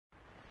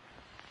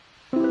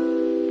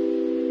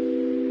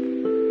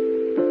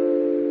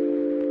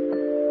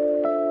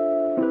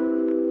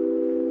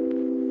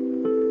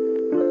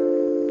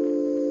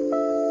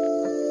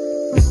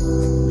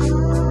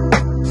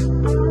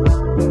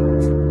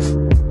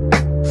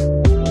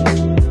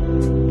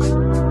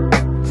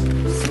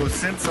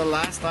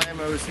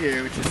was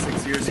here, which is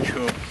 6 years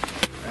ago,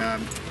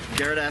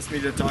 Garrett asked me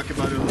to talk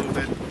about it a little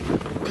bit.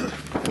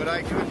 What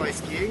I do in my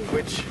skiing,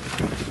 which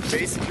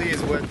basically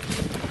is what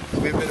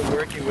we've been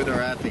working with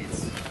our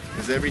athletes.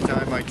 Because every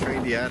time I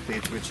train the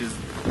athletes, which is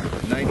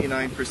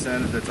 99%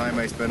 of the time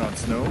I spend on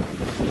snow,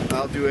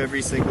 I'll do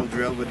every single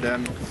drill with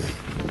them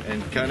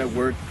and kind of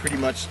work pretty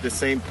much the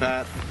same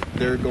path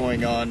they're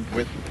going on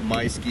with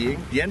my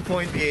skiing. The end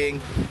point being,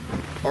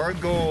 our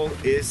goal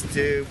is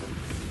to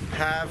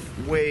have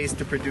ways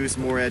to produce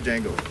more edge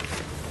angle.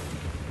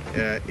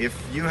 If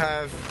you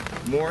have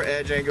more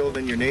edge angle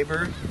than your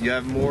neighbor, you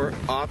have more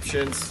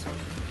options,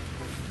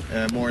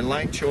 more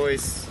line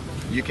choice.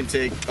 You can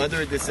take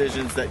other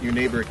decisions that your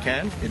neighbor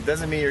can. It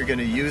doesn't mean you're going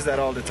to use that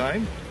all the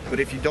time, but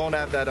if you don't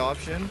have that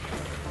option,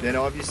 then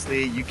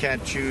obviously you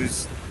can't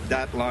choose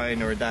that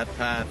line or that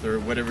path or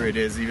whatever it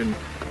is. Even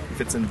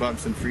if it's in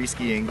bumps and free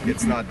skiing,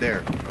 it's not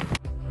there.